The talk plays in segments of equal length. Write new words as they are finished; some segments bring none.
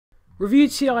Review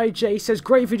TIJ says,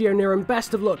 great video, Nero, and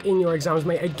best of luck in your exams,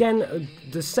 mate. Again,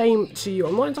 the same to you.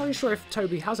 I'm not entirely sure if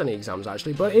Toby has any exams,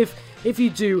 actually, but if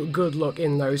you do, good luck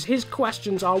in those. His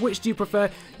questions are, which do you prefer,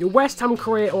 your West Ham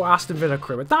career or Aston Villa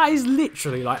career? That is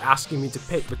literally like asking me to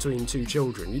pick between two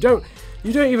children. You don't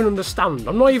even understand.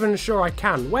 I'm not even sure I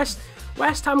can. West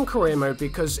Ham career mode,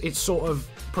 because it's sort of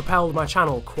propelled my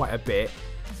channel quite a bit,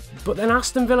 but then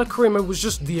Aston Villa career mode was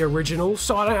just the original,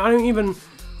 so I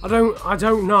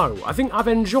don't know. I think I've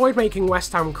enjoyed making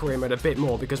West Ham career mode a bit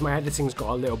more because my editing's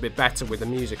got a little bit better with the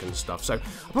music and stuff. So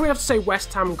I probably have to say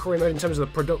West Ham career mode in terms of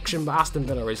the production, but Aston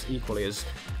Villa is equally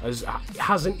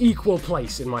has an equal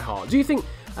place in my heart. Do you think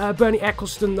Bernie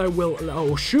Eccleston though will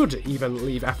or should even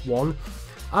leave F1?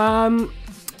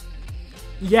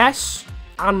 Yes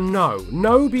and no.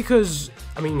 No, because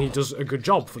I mean he does a good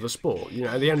job for the sport. You know,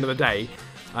 at the end of the day,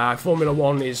 Formula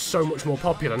 1 is so much more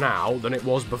popular now than it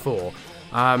was before.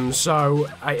 So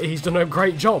he's done a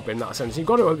great job in that sense. You've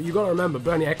got to remember,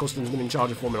 Bernie Eccleston's been in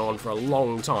charge of Formula 1 for a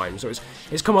long time, so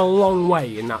it's come a long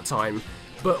way in that time.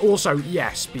 But also,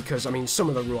 yes, because I mean, some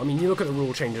of the rule. I mean, you look at the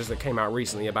rule changes that came out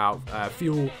recently about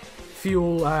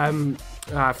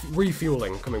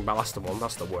refueling coming back. That's the one.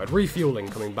 That's the word. Refueling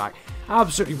coming back.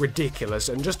 Absolutely ridiculous.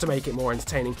 And just to make it more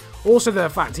entertaining, also the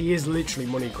fact he is literally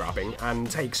money grabbing and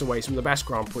takes away some of the best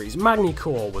Grand Prix.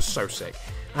 Magny-Cours was so sick.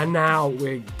 And now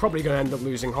we're probably going to end up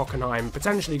losing Hockenheim,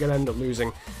 potentially going to end up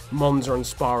losing Monza and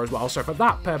Spa as well. So for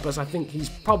that purpose, I think he's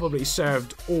probably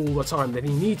served all the time that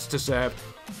he needs to serve.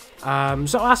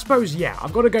 So I suppose, yeah,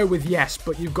 I've got to go with yes,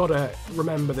 but you've got to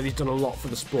remember that he's done a lot for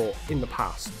the sport in the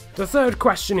past. The third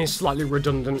question is slightly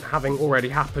redundant, having already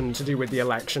happened to do with the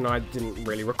election. I didn't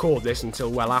really record this until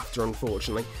well after,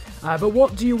 unfortunately. But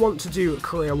what do you want to do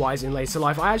career-wise in later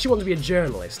life? I actually want to be a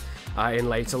journalist. In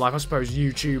later life. I suppose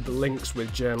YouTube links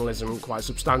with journalism quite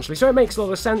substantially, so it makes a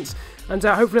lot of sense, and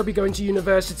hopefully I'll be going to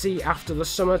university after the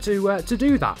summer to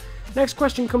do that. Next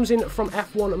question comes in from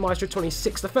F1 Maestro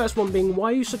 26, the first one being,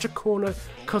 why are you such a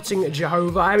corner-cutting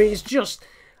Jehovah? I mean, it's just,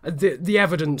 the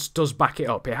evidence does back it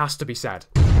up, it has to be said.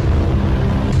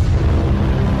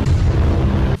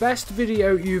 Best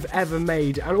video you've ever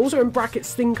made, and also in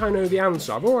brackets, think I know the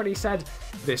answer. I've already said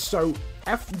this, so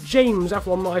James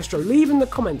F1 Maestro, leave in the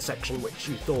comment section which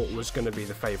you thought was going to be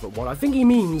the favourite one. I think he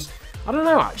means, I don't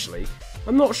know actually,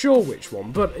 I'm not sure which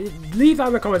one, but leave that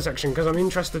in the comment section because I'm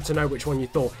interested to know which one you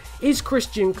thought. Is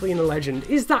Christian Clean a legend?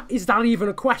 Is that even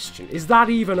a question? Is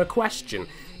that even a question?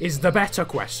 Is the better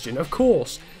question? Of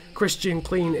course, Christian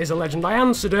Clean is a legend. I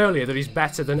answered earlier that he's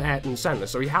better than Ayrton Senna,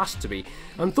 so he has to be.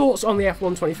 And thoughts on the F1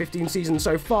 2015 season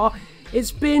so far?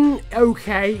 It's been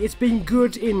okay, it's been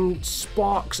good in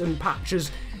sparks and patches.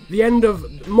 The end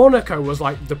of Monaco was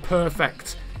like the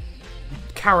perfect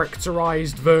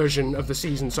characterized version of the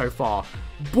season so far.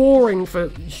 Boring for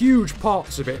huge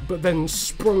parts of it, but then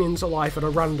sprung into life at a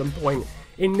random point,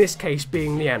 in this case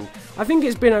being the end. I think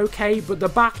it's been okay, but the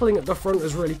battling at the front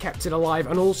has really kept it alive,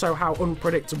 and also how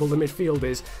unpredictable the midfield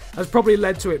is has probably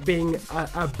led to it being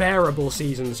a bearable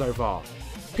season so far.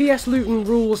 PS Luton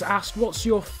Rules asked, what's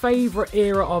your favourite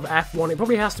era of F1? It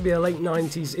probably has to be the late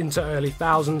 90s into early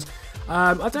 2000s.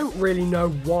 I don't really know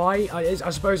why. I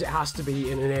suppose it has to be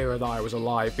in an era that I was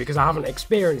alive, because I haven't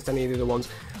experienced any of the other ones.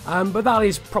 But that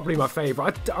is probably my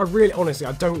favourite. I really, honestly,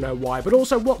 I don't know why. But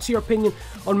also, what's your opinion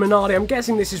on Minardi? I'm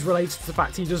guessing this is related to the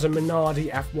fact he does a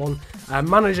Minardi F1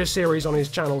 manager series on his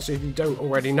channel. So if you don't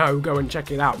already know, go and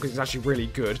check it out because it's actually really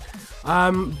good.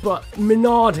 But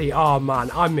Minardi, oh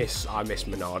man, I miss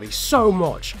Minardi so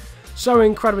much. So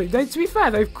incredibly. To be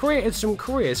fair, they've created some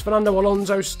careers. Fernando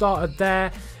Alonso started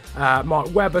there.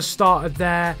 Mark Webber started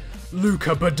there.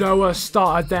 Luca Badoa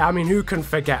started there. I mean, who can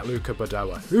forget Luca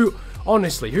Badoa?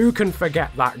 Honestly, who can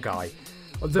forget that guy?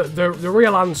 The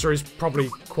real answer is probably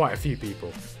quite a few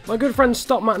people. My good friend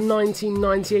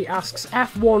Stopmat1998 asks,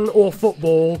 F1 or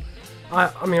football?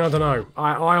 I mean, I don't know.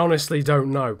 I honestly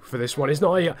don't know for this one. It's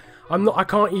not I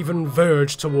can't even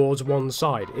verge towards one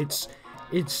side.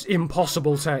 It's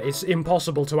impossible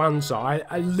to answer.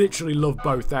 I literally love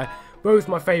both. They're both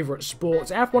my favourite sports.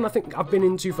 F1 I think I've been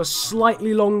into for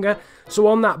slightly longer, so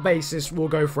on that basis we'll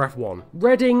go for F1.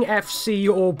 Reading FC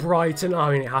or Brighton?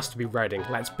 I mean, it has to be Reading,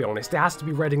 let's be honest. It has to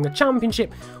be Reading. The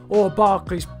Championship or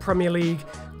Barclays Premier League?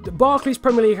 The Barclays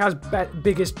Premier League has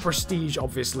biggest prestige,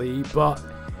 obviously, but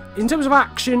in terms of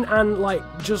action and, like,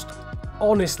 just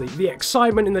honestly, the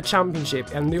excitement in the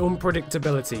Championship and the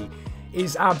unpredictability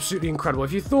is absolutely incredible.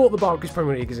 If you thought the Barclays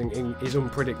Premier League is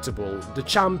unpredictable, the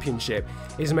Championship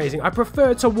is amazing. I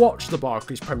prefer to watch the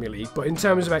Barclays Premier League, but in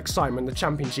terms of excitement, the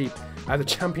Championship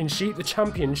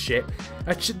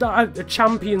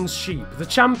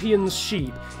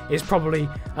is probably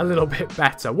a little bit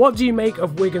better. What do you make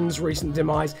of Wigan's recent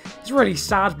demise? It's really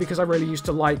sad because I really used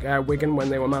to like Wigan when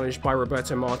they were managed by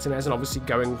Roberto Martinez and obviously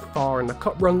going far in the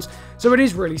cup runs. So it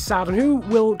is really sad. And who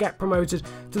will get promoted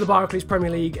to the Barclays Premier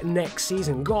League next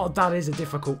season? God, that is a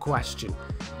difficult question.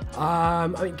 I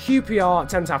mean, QPR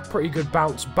tend to have pretty good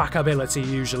bounce back ability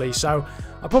usually, so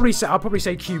I'll probably say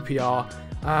QPR.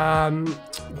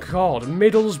 God,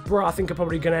 Middlesbrough I think are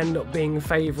probably going to end up being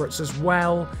favourites as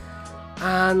well.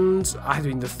 And, I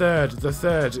mean, the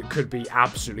third could be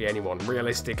absolutely anyone,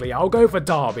 realistically. I'll go for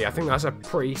Derby. I think that's a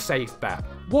pretty safe bet.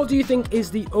 What do you think is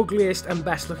the ugliest and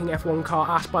best looking F1 car?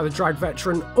 Asked by the drag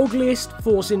veteran. Ugliest,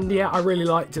 Force India. I really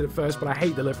liked it at first, but I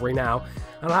hate the livery now.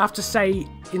 And I have to say,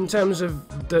 in terms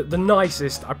of the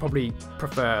nicest, I probably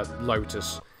prefer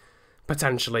Lotus.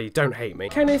 Potentially, don't hate me.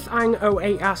 Kenneth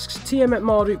Ang08 asks, TM at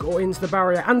Marduk or Into the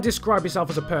Barrier, and describe yourself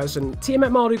as a person. TM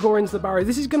at Marduk or Into the Barrier.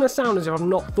 This is going to sound as if I've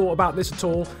not thought about this at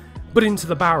all, but Into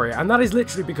the Barrier, and that is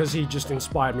literally because he just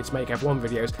inspired me to make F1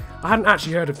 videos. I hadn't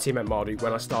actually heard of TM at Marduk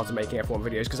when I started making F1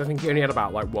 videos, because I think he only had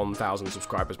about like 1,000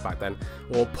 subscribers back then,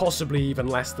 or possibly even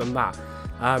less than that.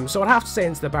 So I'd have to say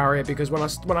Into the Barrier, because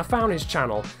when I found his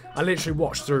channel, I literally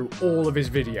watched through all of his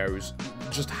videos,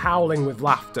 just howling with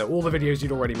laughter, all the videos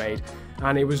he'd already made,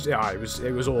 and it was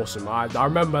awesome. I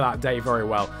remember that day very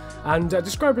well. And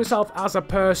described himself as a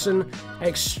person,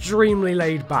 extremely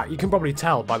laid back. You can probably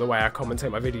tell by the way I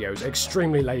commentate my videos,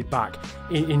 extremely laid back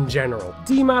in general.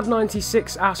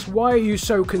 DMAD96 asks, why are you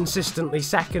so consistently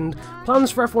second? Plans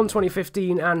for F1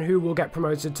 2015 and who will get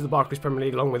promoted to the Barclays Premier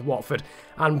League along with Watford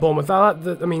and Bournemouth? I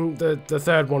mean, the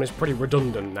third one is pretty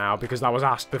redundant now because that was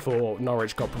asked before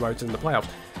Norwich got promoted in the playoffs.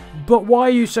 But why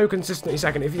are you so consistently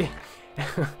second?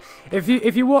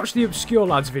 If you watch the Obscure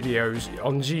Lads videos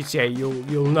on GTA,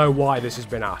 you'll know why this has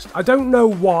been asked. I don't know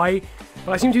why,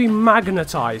 but I seem to be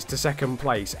magnetised to second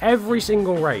place. Every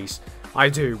single race I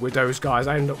do with those guys,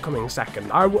 I end up coming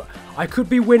second. I could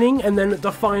be winning and then at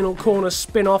the final corner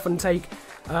spin off and take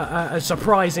a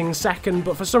surprising second,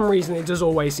 but for some reason it does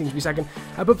always seem to be second.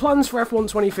 But plans for F1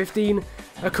 2015,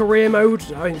 a career mode,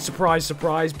 I mean, surprise,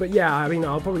 surprise, but yeah, I mean,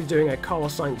 I'll probably be doing a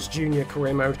Carlos Sainz Jr.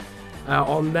 career mode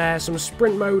on there, some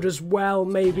sprint mode as well,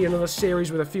 maybe another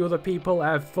series with a few other people,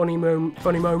 funny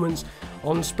moments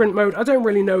on sprint mode. I don't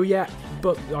really know yet,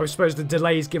 but I suppose the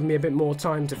delays give me a bit more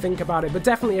time to think about it, but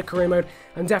definitely a career mode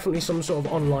and definitely some sort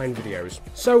of online videos.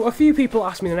 So a few people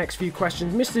asked me the next few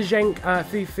questions. Mr. Zhenk,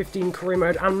 FIFA 15 career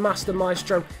mode, and Master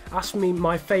Maestro asked me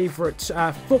my favourite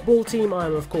football team. I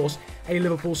am of course a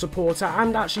Liverpool supporter,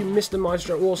 and actually Mr.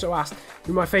 Maestro also asked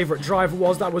who my favourite driver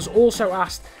was. That was also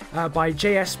asked by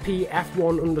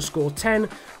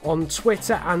JSPF1_10 on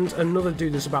Twitter, and another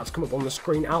dude that's about to come up on the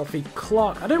screen, Alfie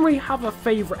Clark. I don't really have a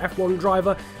favourite F1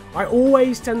 driver. I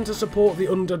always tend to support the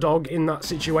underdog in that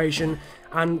situation.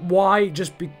 And why?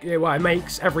 Just well, it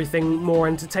makes everything more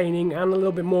entertaining and a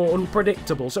little bit more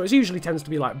unpredictable. So it usually tends to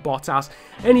be like Bottas,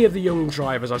 any of the young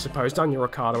drivers, I suppose, Daniel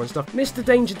Ricciardo and stuff. Mr.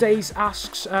 Danger Days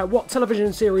asks, what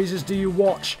television series do you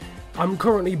watch? I'm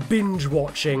currently binge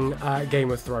watching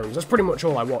Game of Thrones. That's pretty much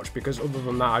all I watch, because other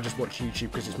than that I just watch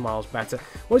YouTube because it's miles better.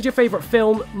 What is your favourite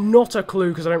film? Not a clue,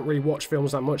 because I don't really watch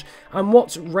films that much. And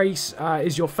what race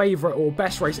is your favourite or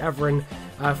best race ever in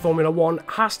Formula 1?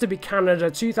 Has to be Canada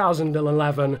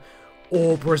 2011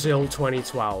 or Brazil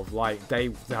 2012. Like, I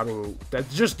mean, they're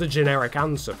just the generic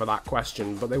answer for that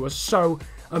question, but they were so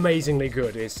amazingly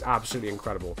good. It's absolutely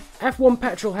incredible. F1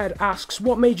 Petrolhead asks,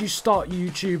 what made you start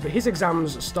YouTube? His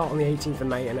exams start on the 18th of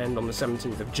May and end on the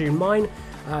 17th of June. Mine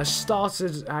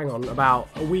started, about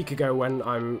a week ago when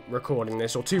I'm recording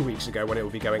this, or 2 weeks ago when it will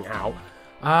be going out.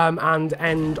 And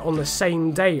end on the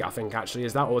same day, I think, actually,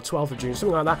 is that, or 12th of June,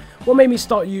 something like that. What made me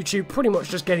start YouTube? Pretty much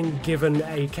just getting given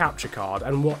a capture card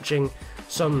and watching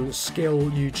some skill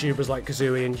YouTubers like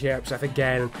Kazooie and Yerpseth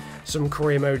again, some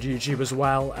career mode YouTube as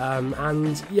well,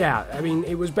 and yeah, I mean,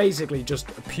 it was basically just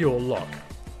pure luck.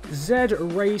 Zed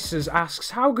Racers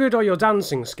asks, how good are your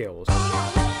dancing skills?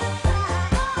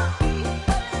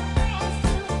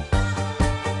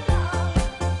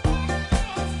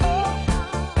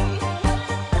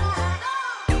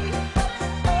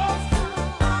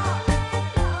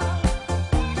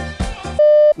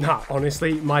 Nah,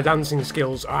 honestly, my dancing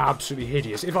skills are absolutely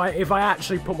hideous. If I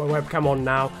actually put my webcam on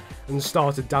now and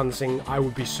started dancing, I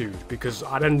would be sued, because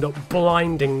I'd end up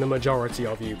blinding the majority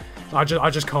of you. I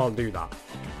just can't do that.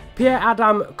 Pierre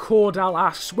Adam Cordal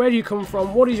asks, where do you come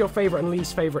from? What is your favourite and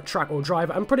least favourite track or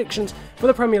driver? And predictions for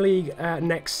the Premier League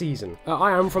next season.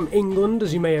 I am from England,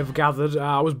 as you may have gathered.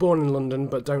 I was born in London,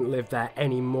 but don't live there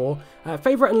anymore.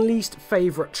 Favourite and least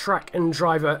favourite track and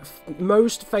driver.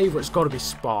 Most favourite's got to be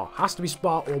Spa. Has to be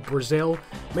Spa or Brazil.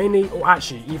 Mainly, or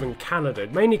actually even Canada.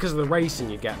 Mainly because of the racing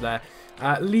you get there.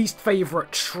 Least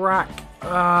favourite track.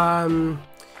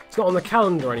 It's not on the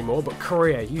calendar anymore, but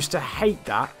Korea. Used to hate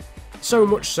that. So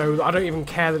much so that I don't even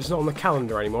care that it's not on the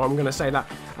calendar anymore. I'm going to say that.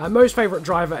 Most favourite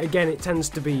driver, again, it tends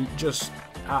to be just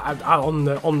on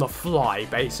the fly,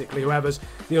 basically. Whoever's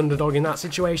the underdog in that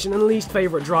situation. And least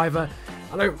favourite driver,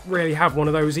 I don't really have one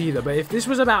of those either. But if this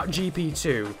was about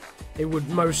GP2, it would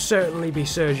most certainly be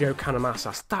Sergio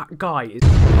Canamassas. That guy is...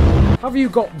 Have you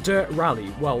got Dirt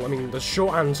Rally? Well, I mean, the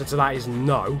short answer to that is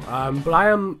no. But I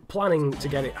am planning to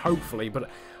get it, hopefully. But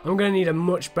I'm going to need a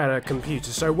much better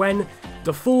computer. So when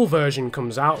the full version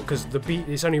comes out, because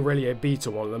it's only really a beta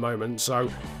one at the moment,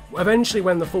 so eventually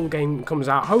when the full game comes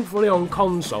out, hopefully on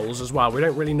consoles as well, we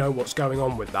don't really know what's going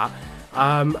on with that.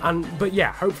 But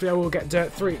yeah, hopefully I will get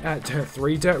Dirt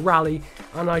Rally,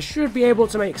 and I should be able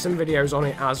to make some videos on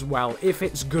it as well, if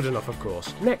it's good enough, of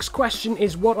course. Next question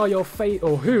is, what are your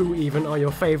who even are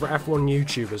your favourite F1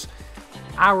 YouTubers?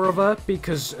 Arava,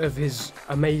 because of his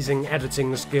amazing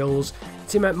editing skills.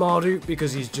 Timet Mardu,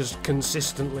 because he's just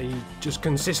consistently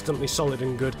solid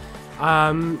and good.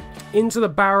 Into the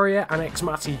Barrier and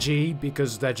Xmatty G,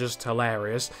 because they're just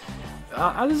hilarious.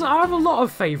 I have a lot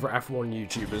of favourite F1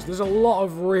 YouTubers. There's a lot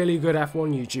of really good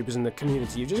F1 YouTubers in the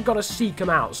community. You've just got to seek them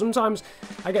out. Sometimes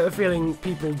I get the feeling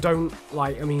people don't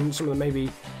like, I mean, some of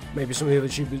them maybe some of the other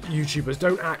YouTubers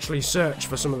don't actually search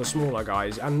for some of the smaller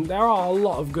guys, and there are a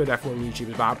lot of good F1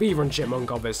 YouTubers about. Beaver and Chipmunk,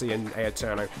 obviously, and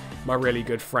Aeterno, my really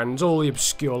good friends, all the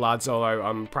obscure lads, although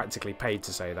I'm practically paid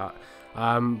to say that.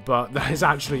 But that is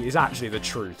actually the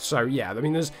truth. So yeah, I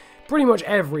mean, there's pretty much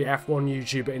every F1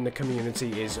 YouTuber in the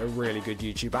community is a really good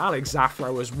YouTuber. Alex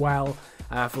Zaffro as well,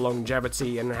 for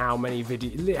longevity, and how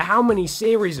many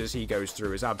series he goes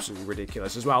through is absolutely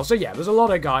ridiculous as well. So yeah, there's a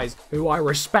lot of guys who I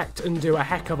respect and do a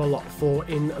heck of a lot for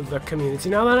in the community.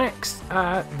 Now the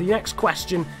next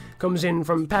question comes in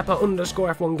from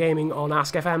Pepper_F1 Gaming on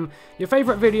AskFM. Your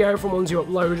favourite video from ones you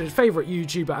uploaded, favourite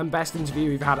YouTuber, and best interview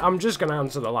you've had. I'm just going to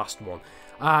answer the last one.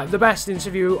 The best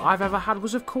interview I've ever had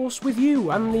was, of course, with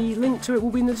you, and the link to it will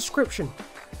be in the description.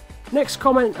 Next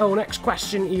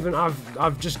question even,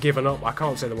 I've just given up. I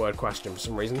can't say the word question for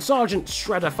some reason. Sergeant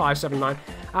Shredder579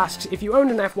 asks, if you owned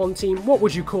an F1 team, what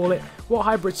would you call it? What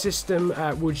hybrid system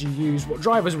would you use? What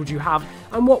drivers would you have?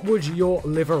 And what would your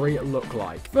livery look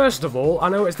like? First of all, I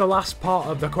know it's the last part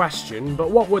of the question, but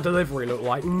what would the livery look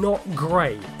like? Not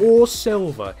grey or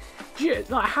silver.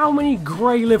 Like, how many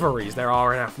grey liveries there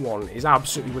are in F1 is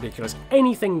absolutely ridiculous.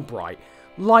 Anything bright.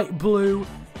 Light blue,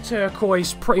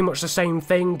 turquoise, pretty much the same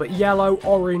thing, but yellow,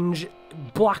 orange,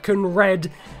 black and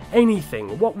red,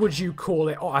 anything. What would you call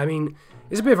it? Oh, I mean,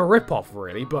 it's a bit of a rip-off,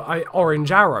 really, but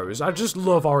Orange Arrows. I just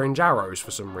love Orange Arrows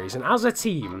for some reason. As a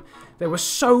team, they were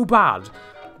so bad,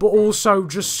 but also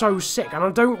just so sick, and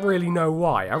I don't really know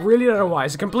why. I really don't know why.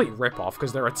 It's a complete rip-off,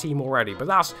 because they're a team already, but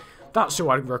that's who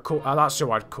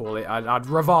I'd call it. I'd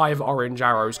revive Orange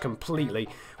Arrows completely.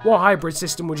 What hybrid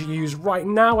system would you use? Right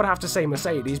now, I'd have to say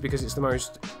Mercedes, because it's the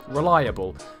most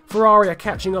reliable. Ferrari are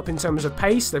catching up in terms of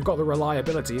pace. They've got the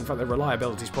reliability. In fact, the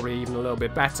reliability is probably even a little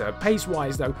bit better.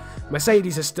 Pace-wise, though,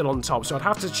 Mercedes are still on top, so I'd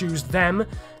have to choose them.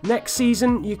 Next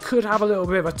season, you could have a little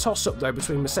bit of a toss-up, though,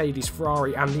 between Mercedes,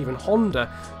 Ferrari, and even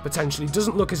Honda, potentially.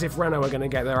 Doesn't look as if Renault are going to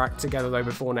get their act together, though,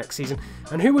 before next season.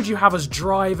 And who would you have as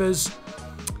drivers?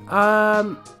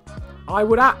 I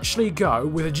would actually go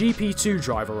with a GP2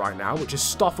 driver right now, which is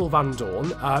Stoffel van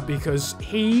Dorn, because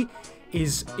he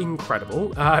is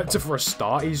incredible, for a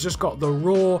start. He's just got the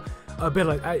raw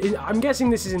ability. I'm guessing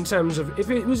this is in terms of, if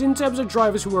it was in terms of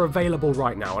drivers who are available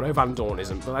right now, I know Van Dorn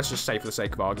isn't, but let's just say for the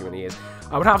sake of argument he is,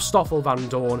 I would have Stoffel van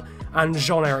Dorn and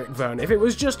Jean-Eric Vergne. If it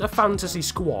was just a fantasy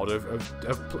squad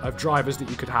of drivers that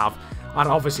you could have, I'd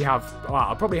obviously have, well,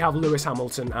 I'd probably have Lewis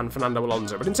Hamilton and Fernando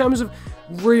Alonso, but in terms of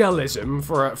realism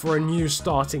for a new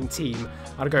starting team,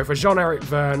 I'd go for Jean-Eric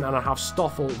Vergne and I'd have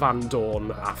Stoffel van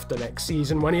Dorn after next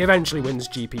season when he eventually wins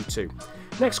GP2.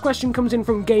 Next question comes in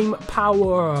from Game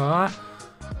Power.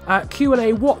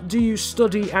 Q&A, what do you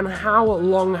study and how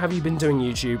long have you been doing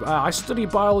YouTube? I study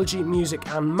biology, music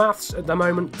and maths at the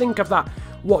moment. Think of that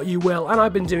what you will, and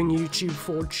I've been doing YouTube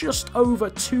for just over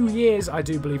 2 years, I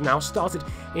do believe now. Started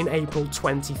in April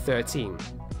 2013.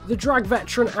 The Drag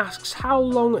Veteran asks, how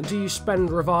long do you spend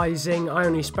revising? I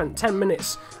only spent 10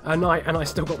 minutes a night and I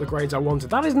still got the grades I wanted.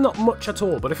 That is not much at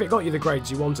all, but if it got you the grades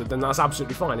you wanted, then that's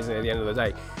absolutely fine, isn't it, at the end of the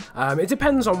day? It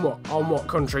depends on what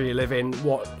country you live in,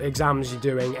 what exams you're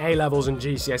doing. A-levels and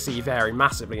GCSE vary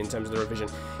massively in terms of the revision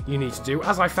you need to do,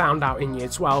 as I found out in year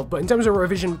 12. But in terms of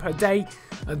revision per day,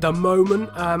 at the moment,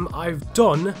 I've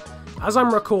done... As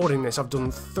I'm recording this, I've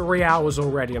done 3 hours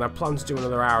already, and I plan to do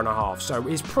another hour and a half. So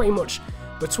it's pretty much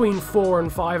between 4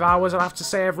 and 5 hours, I'd have to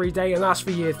say, every day, and that's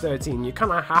for year 13. You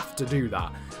kind of have to do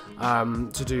that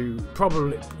to do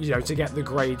probably, you know, to get the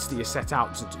grades that you set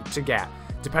out to get.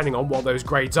 Depending on what those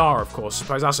grades are, of course. I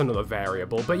suppose that's another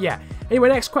variable. But yeah. Anyway,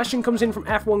 next question comes in from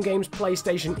F1 Games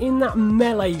PlayStation. In that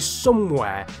melee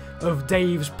somewhere of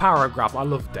Dave's paragraph. I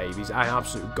love Dave. He's an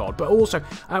absolute god. But also,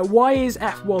 why is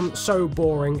F1 so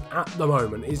boring at the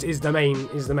moment? Is the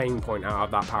main point out of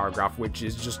that paragraph, which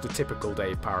is just a typical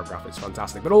Dave paragraph. It's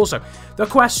fantastic. But also, the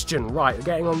question, right?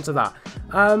 Getting on to that.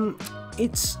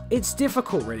 It's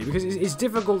difficult really, because it's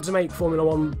difficult to make Formula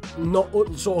 1 not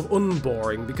sort of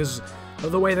unboring because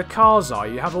of the way the cars are.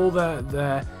 You have all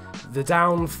the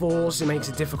downforce, it makes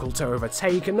it difficult to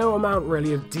overtake, and no amount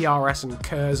really of DRS and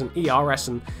KERS and ERS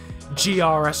and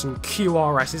GRS and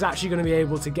QRS is actually going to be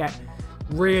able to get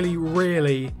really,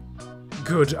 really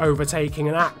good overtaking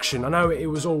and action. I know it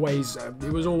was always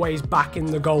back in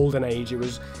the golden age. It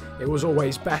was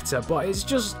always better, but it's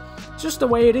just the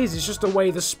way it is. It's just the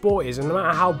way the sport is, and no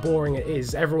matter how boring it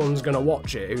is, everyone's going to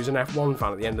watch it who's an F1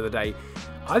 fan at the end of the day.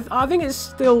 I think it's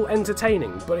still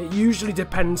entertaining, but it usually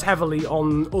depends heavily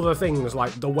on other things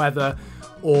like the weather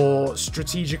or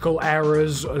strategical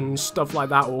errors and stuff like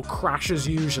that, or crashes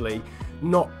usually,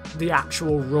 not the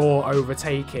actual raw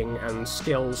overtaking and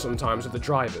skill sometimes of the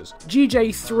drivers.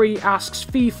 GJ3 asks,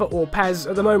 FIFA or PES?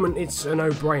 At the moment it's a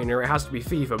no-brainer, it has to be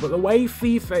FIFA, but the way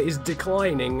FIFA is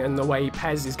declining and the way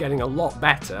PES is getting a lot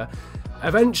better,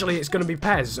 eventually it's going to be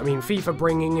PES. I mean, FIFA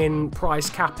bringing in price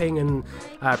capping and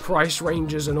price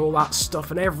ranges and all that stuff,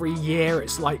 and every year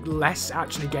it's like less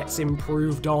actually gets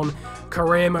improved on.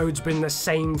 Career mode's been the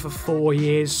same for 4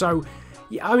 years, so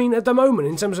yeah, I mean, at the moment,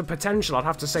 in terms of potential, I'd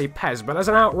have to say PES, but as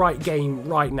an outright game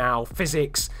right now,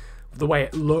 physics, the way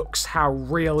it looks, how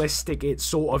realistic it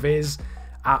sort of is,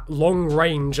 at long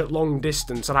range, at long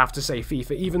distance, I'd have to say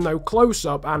FIFA, even though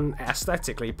close-up and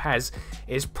aesthetically, PES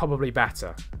is probably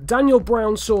better. Daniel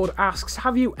Brownsword asks,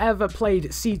 have you ever played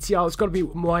CTR? It's got to be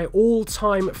my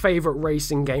all-time favourite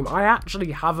racing game. I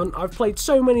actually haven't. I've played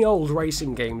so many old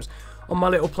racing games on my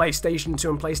little PlayStation 2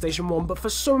 and PlayStation 1, but for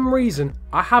some reason,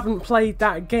 I haven't played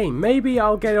that game. Maybe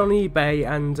I'll get it on eBay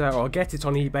and, or get it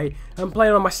on eBay and play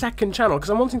it on my second channel,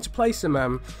 because I'm wanting to play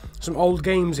some old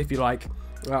games, if you like.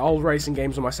 Old racing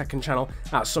games on my second channel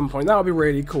at some point. That'll be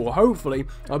really cool. Hopefully,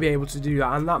 I'll be able to do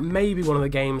that, and that may be one of the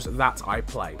games that I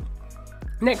play.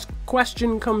 Next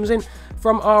question comes in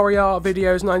from RER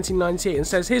Videos 1998 and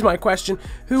says, here's my question,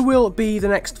 who will be the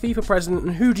next FIFA president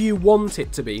and who do you want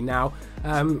it to be? Now,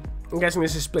 I'm guessing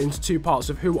this is split into two parts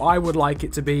of who I would like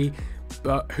it to be,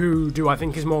 but who do I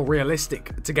think is more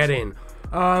realistic to get in.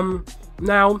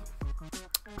 Now,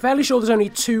 fairly sure there's only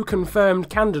 2 confirmed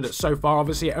candidates so far.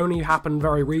 Obviously, it only happened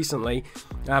very recently,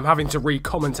 having to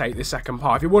re-commentate this second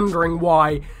part. If you're wondering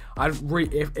why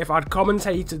if I'd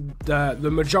commentated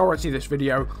the majority of this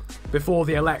video before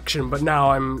the election, but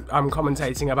now I'm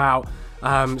commentating about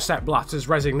Sepp Blatter's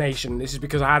resignation, this is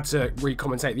because I had to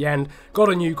re-commentate the end. Got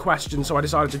a new question, so I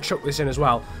decided to chuck this in as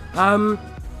well.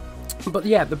 But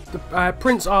yeah, the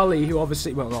Prince Ali, who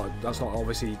obviously, well, no, that's not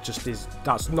obviously just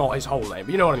that's not his whole name,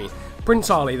 but you know what I mean.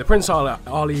 Prince Ali, the Prince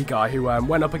Ali guy who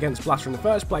went up against Blatter in the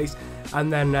first place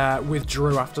and then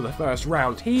withdrew after the first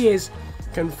round. He is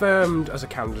confirmed as a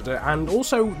candidate, and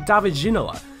also David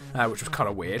Ginola, which was kind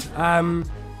of weird. I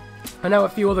know a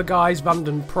few other guys, Van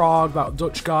den Praag, that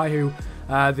Dutch guy who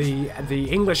the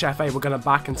English FA were going to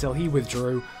back until he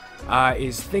withdrew,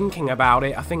 is thinking about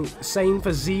it. I think same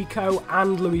for Zico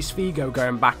and Luis Figo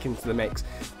going back into the mix.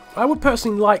 I would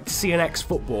personally like to see an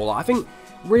ex-footballer. I think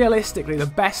realistically the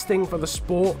best thing for the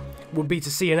sport would be to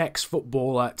see an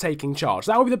ex-footballer taking charge.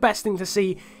 That would be the best thing to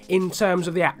see in terms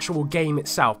of the actual game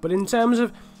itself. But in terms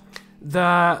of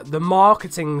the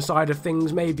marketing side of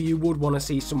things, maybe you would want to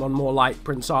see someone more like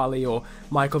Prince Ali or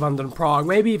Michael van den Praag,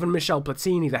 maybe even Michel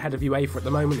Platini, the head of UEFA at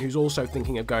the moment, who's also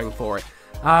thinking of going for it.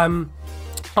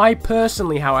 I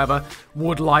personally, however,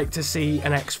 would like to see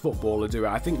an ex-footballer do it.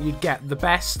 I think you'd get the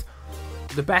best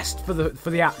for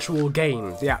the actual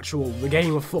game, the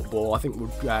game of football. I think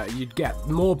you'd get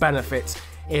more benefits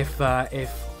if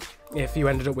if you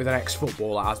ended up with an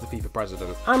ex-footballer as the FIFA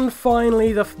president. And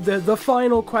finally, the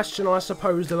final question, I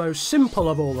suppose the most simple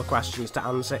of all the questions to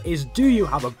answer, is do you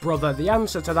have a brother? The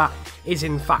answer to that is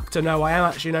in fact a no. I am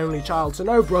actually an only child, so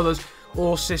no brothers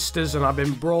or sisters, and I've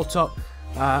been brought up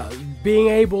being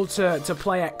able to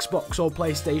play Xbox or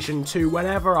PlayStation 2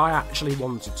 whenever I actually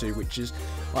wanted to, which is,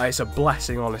 it's a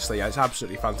blessing, honestly. It's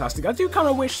absolutely fantastic. I do kind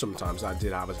of wish sometimes I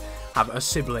did have a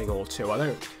sibling or two. I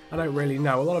don't really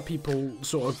know. A lot of people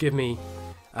sort of give me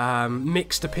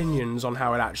mixed opinions on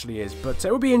how it actually is, but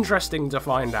it would be interesting to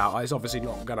find out. It's obviously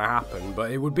not going to happen,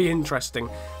 but it would be interesting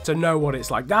to know what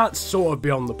it's like. That's sort of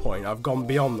beyond the point. I've gone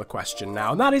beyond the question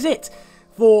now, and that is it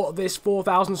for this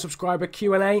 4,000 subscriber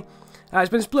Q&A. It's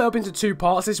been split up into 2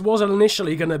 parts. This was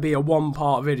initially going to be a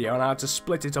 1-part video, and I had to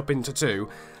split it up into 2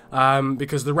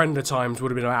 because the render times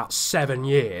would have been about 7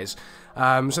 years.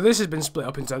 So this has been split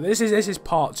up into, this is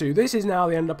part 2. This is now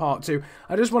the end of part 2.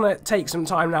 I just want to take some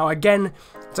time now again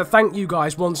to thank you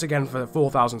guys once again for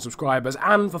 4,000 subscribers,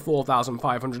 and for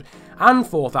 4,500 and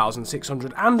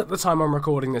 4,600, and at the time I'm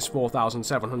recording this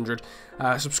 4,700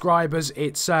 subscribers.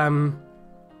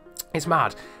 It's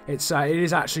mad. It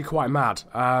is actually quite mad,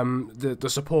 the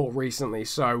support recently.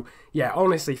 So yeah,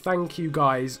 honestly, thank you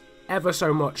guys ever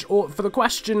so much. Or for the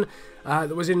question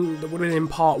that would have been in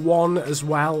part 1 as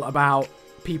well, about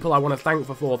people I want to thank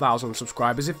for 4,000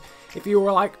 subscribers. If you're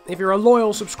a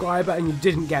loyal subscriber and you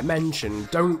didn't get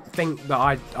mentioned, don't think that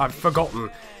I've forgotten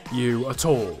you at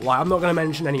all. I'm not going to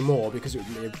mention any more because it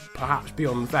would perhaps be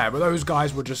unfair, but those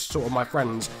guys were just sort of my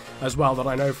friends as well that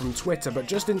I know from Twitter. But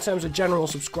just in terms of general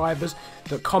subscribers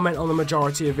that comment on the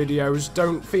majority of videos,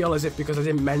 don't feel as if because I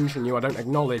didn't mention you I don't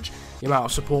acknowledge the amount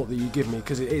of support that you give me,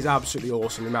 because it is absolutely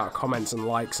awesome, the amount of comments and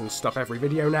likes and stuff every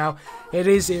video now. It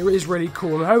is really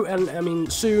cool, and I mean,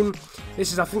 soon,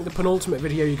 this is I think the penultimate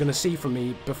video you're going to see from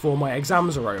me before my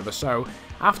exams are over. So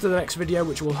after the next video,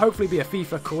 which will hopefully be a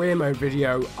FIFA career mode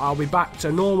video, I'll be back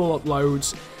to normal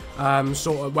uploads,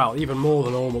 even more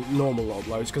than normal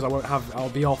uploads, because I'll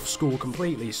be off school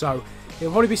completely. So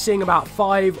you'll probably be seeing about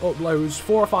 4 or 5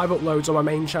 uploads on my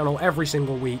main channel every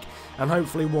single week, and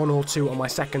hopefully 1 or 2 on my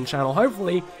second channel.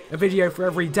 Hopefully a video for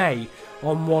every day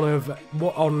on one of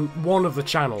the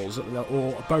channels,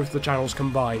 or both the channels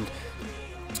combined,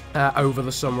 over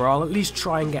the summer. I'll at least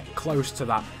try and get close to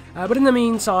that. But in the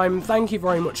meantime, thank you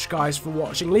very much, guys, for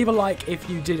watching. Leave a like if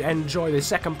you did enjoy the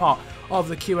second part of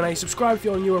the Q&A. Subscribe if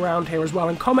you're new around here as well,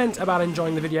 and comment about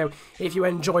enjoying the video if you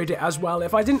enjoyed it as well.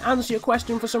 If I didn't answer your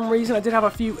question for some reason, I did have a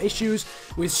few issues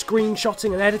with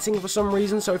screenshotting and editing for some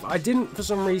reason, so if I didn't for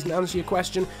some reason answer your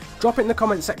question, drop it in the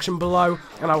comment section below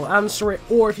and I will answer it.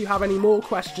 Or if you have any more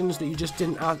questions that you just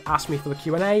didn't ask me for the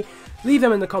Q&A, leave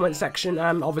them in the comment section,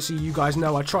 and obviously you guys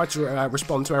know I try to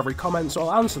respond to every comment, so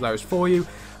I'll answer those for you.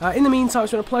 In the meantime,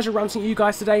 it's been a pleasure ranting at you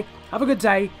guys today. Have a good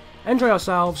day, enjoy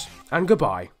yourselves, and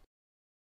goodbye.